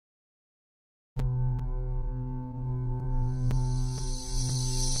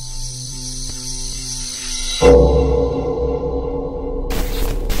Hello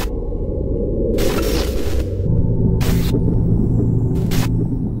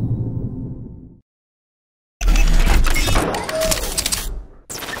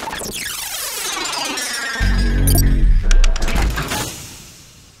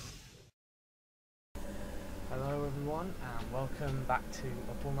everyone and welcome back to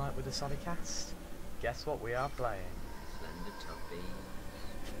Up All Night with the Sonicast. Guess what we are playing? Slendytubbies.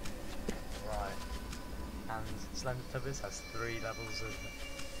 Right. And Slendytubbies has 3 levels of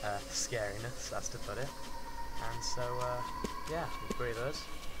scariness, as to put it. And so, yeah, the 3 of us,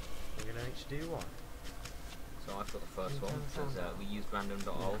 we're going to each do one. So I've got the first one because we used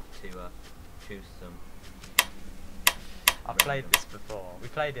random.org to choose some. I've played this before. We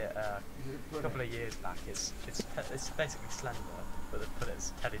played it a couple of years back. It's basically Slender, but they've put it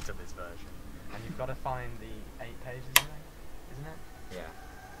as Teletubbies version. And you've got to find the 8 pages, isn't it? Yeah.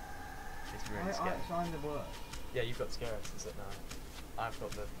 It's really scary. I signed the word. Yeah, you've got scariness at 9. I've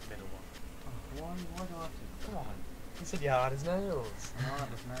got the middle one. Oh, why do I have to? Come on. You said you hard as nails. I hard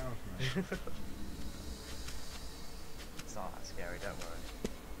as nails, mate. It's not that scary, don't worry.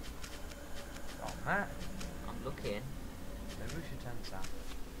 Oh, Matt. I'm looking. Maybe we should turn this out.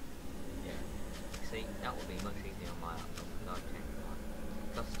 Yeah. See, that would be much easier on my laptop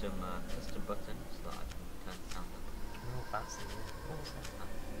because I've changed my custom buttons so that I can turn the sound up. You're all fancy, yeah.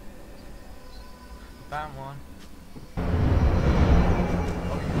 Found one.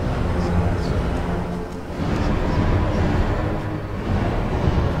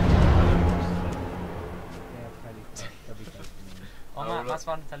 Oh, Matt, that's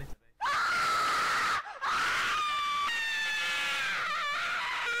fun to tell you.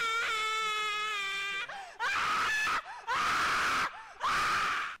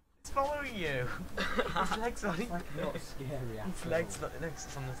 Following you. His legs are It's like not scary at His all. legs on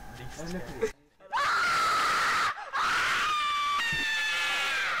the least And look scary. at it.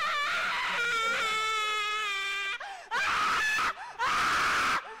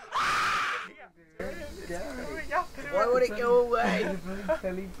 Why would it go away?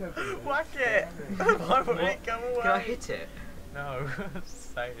 Whack it! Why would it go away? Can I hit it? No, I'm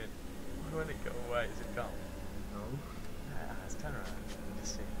just saying. Why would it go away? Is it gone? No. Yeah, let's turn around and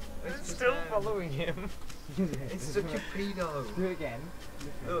just see. It's It's just still there. following him. It's such a pedo. Do it again.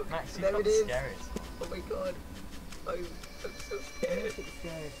 Look, Max, you've there got it the is. scariest one. Oh my god. I'm so scared. Look at the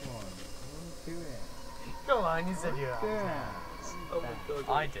scariest one. I want to do it. Go on, you said you were. Yeah. Oh my god.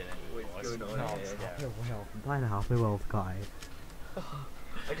 I did it. What's It's going on not here? scary. I'm playing a happy wealth guy. I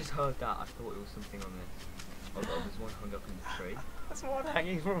just heard that. I thought it was something on this. Oh god, there's one hung up in the tree. That's one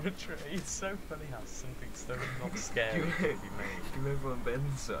hanging from a tree. It's so funny how something so not scary Do can be made. you remember on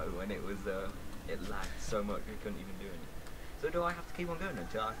Benzo when it was it lagged so much we couldn't even do anything? So do I have to keep on going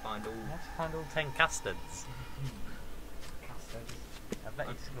until I find all? You have to find all 10 castards. I bet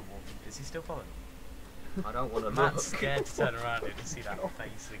he's still walking. Is he still following? I don't want to look. Matt's scared to turn around and see that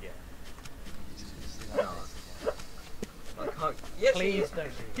face again. See that No. face again. I can't. Yes, Please he is. don't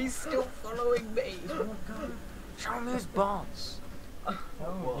do that. He's still following me. Oh god. Show him his boss. Oh,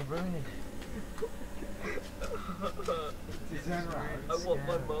 What? you're ruining it. Turn around. I want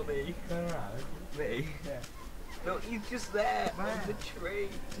my money. Turn around. Me. Yeah. No, he's just there Where? on the tree.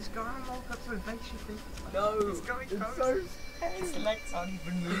 Just go and walk up to him, face your feet. No. He's going It's close. so His legs aren't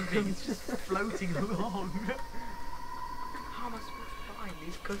even moving, it's just floating along. How am I supposed to find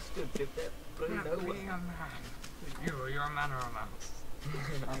these custards if they're bloody nowhere? Being a man. You're a man or a mouse?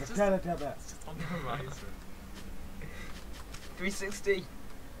 I'm a Just- Teletubby. It's just on the horizon. 360.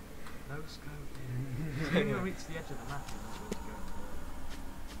 No scope. You're gonna reach the edge of the map.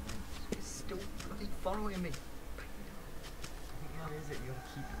 He's still bloody following me. I think that is it, you gotta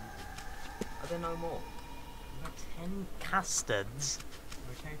keep it moving. Are there no more? You have 10 castards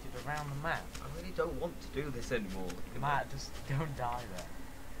located around the map. I really don't want to do this anymore. Matt, just don't die there.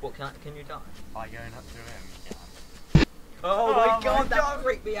 What can you die? By going up to him, you can. Oh, my god, that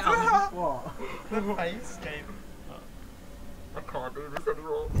freaked me out. What? The face came. I can't do this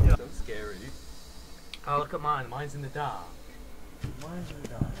anymore. Yeah. So scary. Oh, look at mine. Mine's in the dark. Mine's in the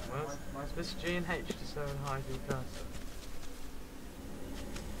dark. Well, Mine's Press G and H to show and hide your cursor.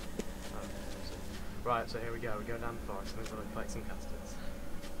 Oh, right, so here we go. We go down the forest and we've got to collect some castards.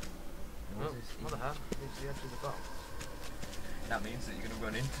 Oh, what the hell? Reach the edge of the box. That means that you're going to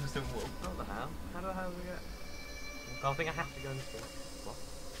run into someone. What the hell? How the hell do we get? I think I have to go in this way. What?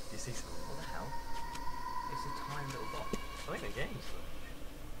 Do you see something? What the hell? It's a tiny little box. I think the game's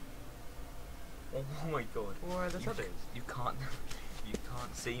Oh my god. Where are the tubbies? You can't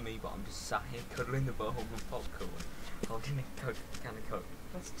see me, but I'm just sat here cuddling the bowl of popcorn, holding a can of Coke.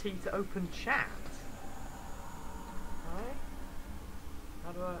 Press T to open chat.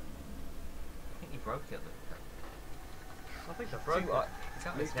 How do I? I think you broke it. I think I broke it. Is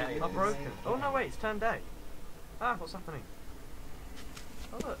that what it's doing? I've broken. Oh no, wait, it's turned day. Ah, what's happening?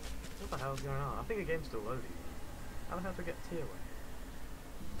 Oh look, what the hell's going on? I think the game's still loading. How the hell do I get T away?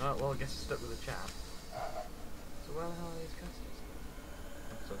 Oh, well, I guess it's stuck with the chat. So where the hell are these casters?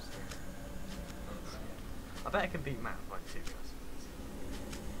 I'm so scared. I bet I can beat Matt with like 2 casters.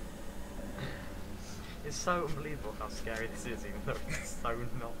 It's so unbelievable how scary this is, even though it's so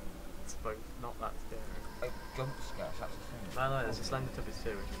not that scary. Oh, jump scares, that's the thing. No, there's a Slendytubbies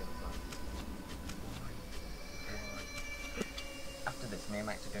too, which you're gonna find. After this, me and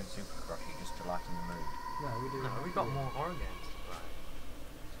Max are doing Super Crushy just to lighten the mood. No, we do. No, we've got more horror games to play.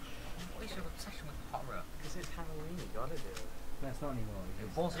 What is your obsession with horror? Because it's Halloween, you gotta do it. No, it's not anymore. It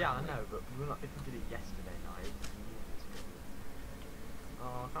was Yeah, I Halloween. know, but if we did it yesterday night,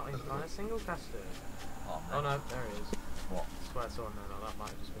 oh, I can't even find a single caster. Oh no, there he is. What? I swear I saw him. No, that might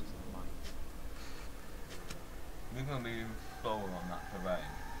have just been some light. We're going to be slower on that terrain.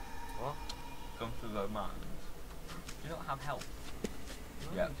 What? Come through those mountains. Do you not have help?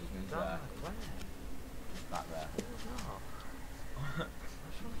 No, Yeah, you just he's died. there. Where? Back there. No. I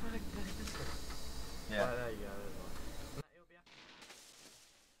just want to find a caster. Yeah. Oh, there you go. There's one. No, it'll be after.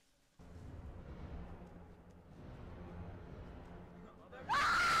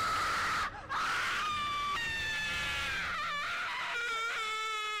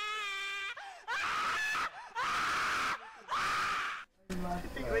 It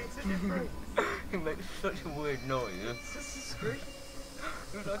makes a difference. It makes such a weird noise. It's just a scream.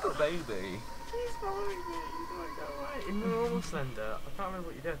 It's like a baby. He's following me. He's going to go away. In the normal Slender, I can't remember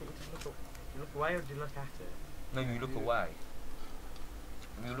what you do. I think you just look. You look away, or do you look at it? No, you look away.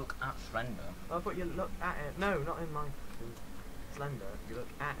 You look at Slender. Oh, I thought you look at it. No, not in my fucking Slender. You look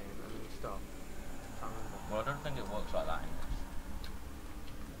at him and then you stop. Can't remember. Well, I don't think it works like that in this.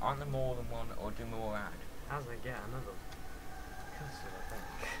 Aren't there more than one, or do more add? As I get another customer, I think.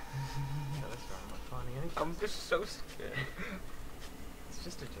 So that's right. I'm not finding any. I'm just so scared. It's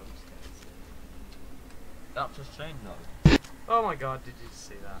just a jump scare. That's a shame though. Oh my god, did you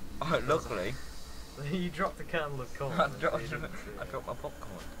see that? Oh, luckily, You dropped the kernel of corn. I and dropped, you didn't see I it. dropped my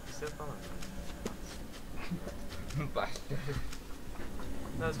popcorn. You still following me? Bastard.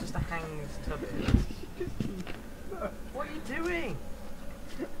 No, it's just a hanged tubby. What are you doing?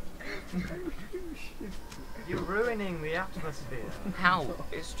 You're ruining the atmosphere. How?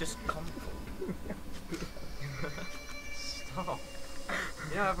 It's just comfort. Stop.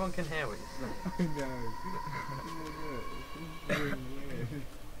 You know everyone can hear what you're saying. No.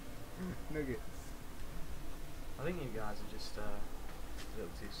 Nuggets. I think you guys are just a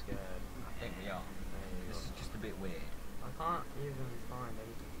little too scared. I think we are. This is just a bit weird. I can't even find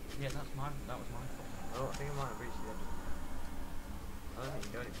anything. Yeah, that was my fault. Oh, I think I might have reached the edge of the map. I don't think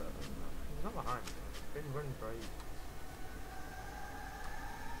you can go any further than that. He's not behind me. I've been running for ages.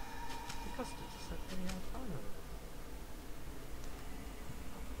 The custards are so pretty hard time over.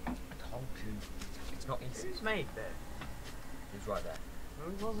 I told you. It's not easy. Who's made this? It's right there. No,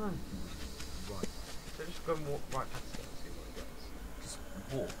 it wasn't. Right. So just go and walk right past it and see what it does. Just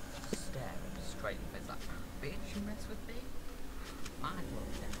walk, stare straight in the face like, bitch, you mess with me? I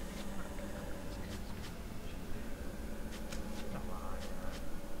love that. Not behind,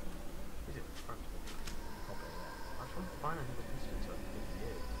 Is it in front of me? Probably, yeah. I just want to find another pistol so I can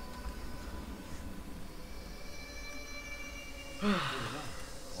get it.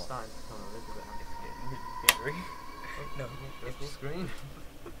 Starting to become a little bit Scary. No, it's the screen.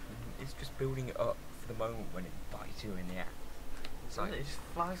 It's just building it up for the moment when it bites you in the ass. It's like, It just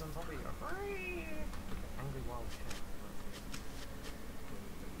flies on top of you. Angry wild cat.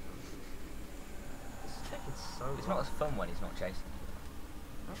 This is taking so long. it's not as fun when he's not chasing you.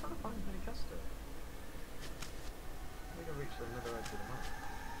 I'm trying to find any custard. I think I reached another edge of the map.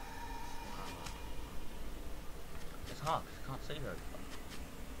 It's hard 'cause you can't see very far.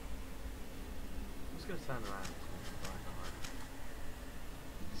 I'm just gonna turn around.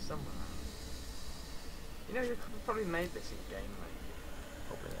 Somewhere around. You know, you could have probably made this in game, like,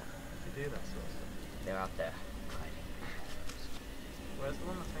 Probably, yeah. you do that sort of stuff. They're out there hiding. Where's the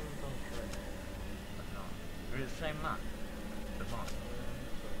one that's hanging on the tree? But no. Is it the same map? The map.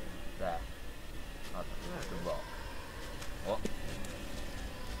 There. Oh, Yeah, the it is. rock. What?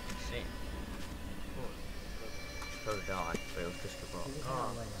 You see? So did I, but it was just a rock.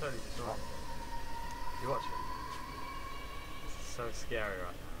 Oh, I'm totally disoriented. You watch it? This is so scary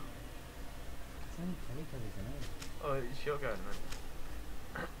right now. It's only Slendytubbies, isn't it? Oh, it's your go in a minute.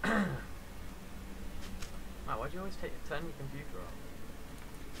 Matt, why do you always turn your computer on?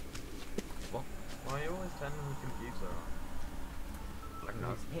 What? Why are you always turning your computer on? I don't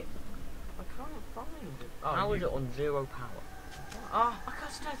know. Hit. I can't find it. Oh, How is you- it on 0 power? Ah, a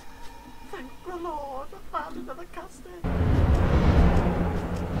custard! Thank the Lord, I found another custard!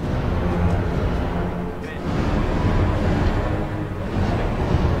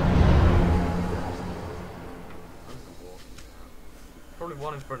 Probably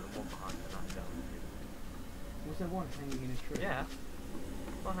one in front and one behind, and that's down. Was there one hanging in a tree? Yeah.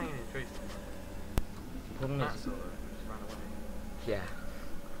 Not hanging in trees. The problem That is, sort of just ran away. yeah.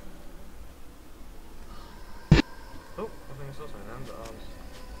 Oh, I think I saw something then, but I was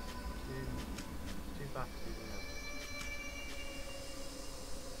too fast to even know.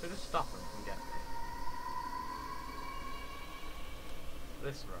 So just stop and can get me.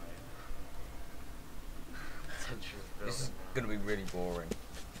 This right. Potential This is building. going to be really boring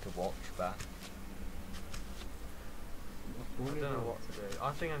to watch back. I don't know what to do.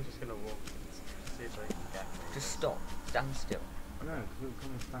 I think I'm just going to walk and see if they can get me. Just stop. Stand still. No, because it'll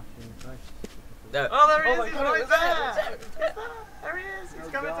come and smash you in the face. No. Oh, there he is! my He's God, right it was there! there. There he is! He's Oh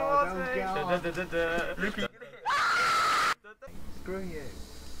coming God, towards oh me! God. Da-da-da-da-da. Screw you.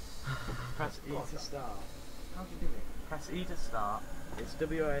 Press E to start. How do you do it? Press E to start. It's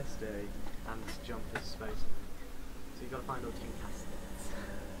WASD and jump is space. So you've got to find all 10 castings.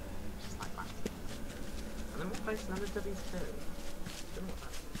 Just like that. And then we'll play Slendytubbies too. Don't know what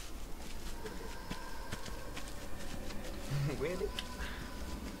that is. Really?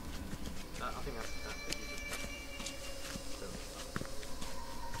 I think that's it.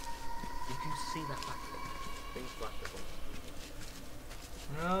 Did you see that back Things flash at once.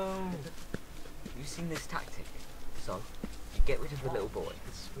 there? No. You've seen this tactic. So, you get rid of the little boy.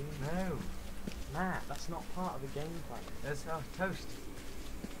 No. Matt, that's not part of the game plan. That's our toast.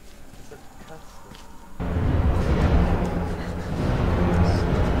 It's a custard.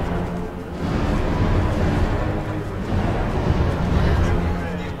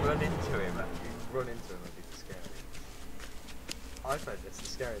 You run into him. You run into him and be scary. I played this, the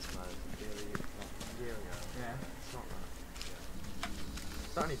scariest mode, nearly like a year ago. Yeah. It's not that.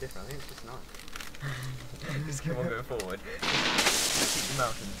 It's not any different, I think it's just nice. Just keep on going forward. Keep your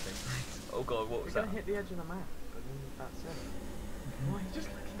mouth in the thing. Oh god, what was You're that? gonna hit the edge of the map, but then that's it. Why are you just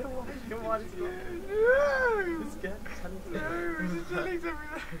looking away? Come on, it's good. It's good. It's telling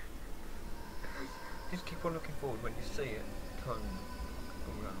everywhere. Just keep on looking forward. When you see it, turn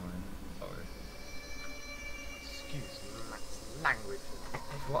around. Sorry. Excuse me, that's language.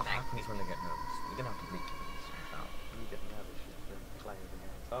 That's what happens when they get nervous. We're gonna have to bleep this out. You get nervous, you have to play with the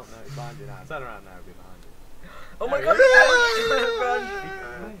game. Oh no, it's behind you now. Turn around now, it'll be behind you. Oh my There god! he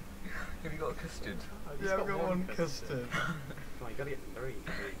is. Have you got a custard? He's Yeah, I've got one custard. Come on, you gotta get 3.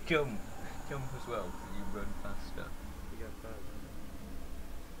 Jump. Jump as well. You run faster. You go further.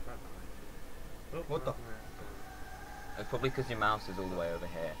 Right behind you. Oh, What the- right there. It's probably because your mouse is all the way over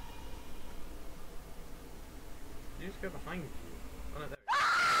here. You just go behind you. Oh no, there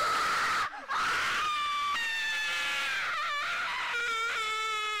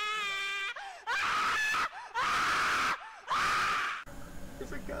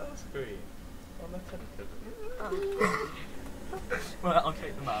It's a girl scream on the television. Well, I'll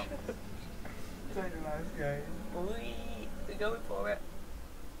take them out. Take the last game. They're going for it.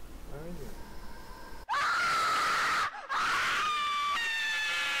 Where is it?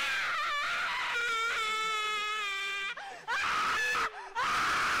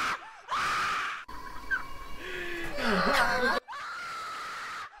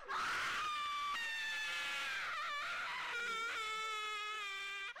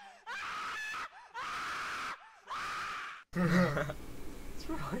 It's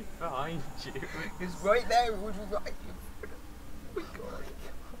right behind you. It's right there. It was right. Oh my god.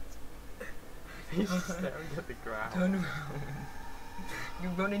 He's staring at the ground. Turn around. You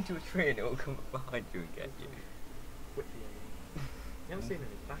run into a tree and it will come up behind you and get you. Whip the aim. You haven't seen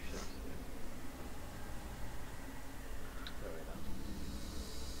any flashes.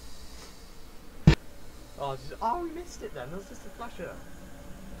 Oh, oh, we missed it then. That was just a flasher.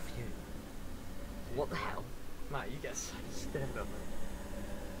 Phew. What the hell? Matt, you get so scared of me.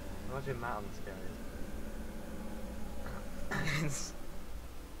 Imagine Matt on the scary. You just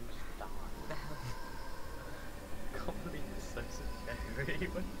die. What the hell? I can't believe it's so scary.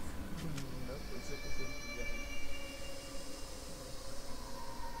 That's such a simple game.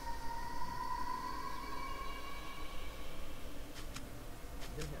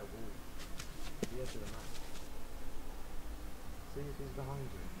 You're gonna hit a wall. The edge of the map. See if he's behind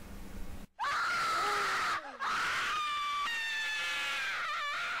you. That's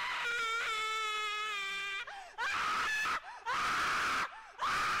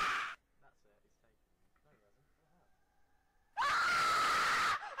it, he's taken. No, he hasn't.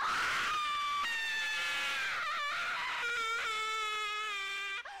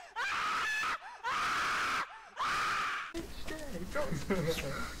 You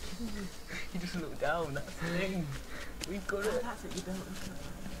just look down, that's the thing. We've got it. That's it, you don't look at that.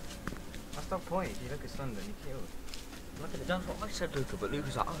 That's the point, if you look at Slender and you killed. Look at it, that's what I said, Luca, but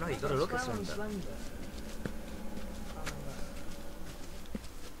Luca's like, oh no, you gotta look at Slender.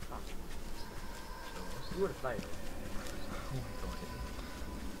 You would have played it. Oh my god.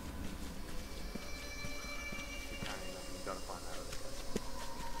 Keep carrying on, you've got to find out where they go.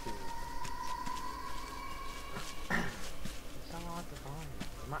 It's so hard to find.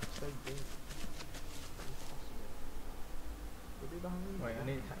 The map's so big. Impossible. You'll be behind me. Wait, I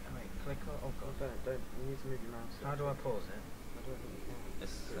need to click on. Oh god. Don't. You need to move your mouse. How do I pause it? I don't think you can.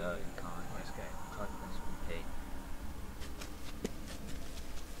 It's you can't. Oh, it's okay. Try to press P.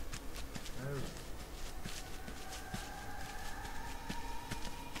 No.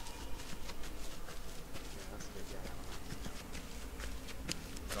 Yeah, that's a bit yellow.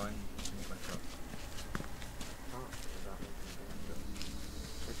 Go and move back up. Can't do that one from there.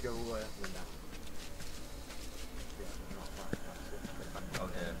 If you go all the way up and down. Yeah, not right. That's it. Go back. Oh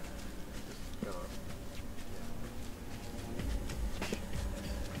dear. Just go up.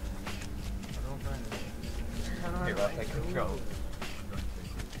 I don't find it. Turn around. Here, I'll take control.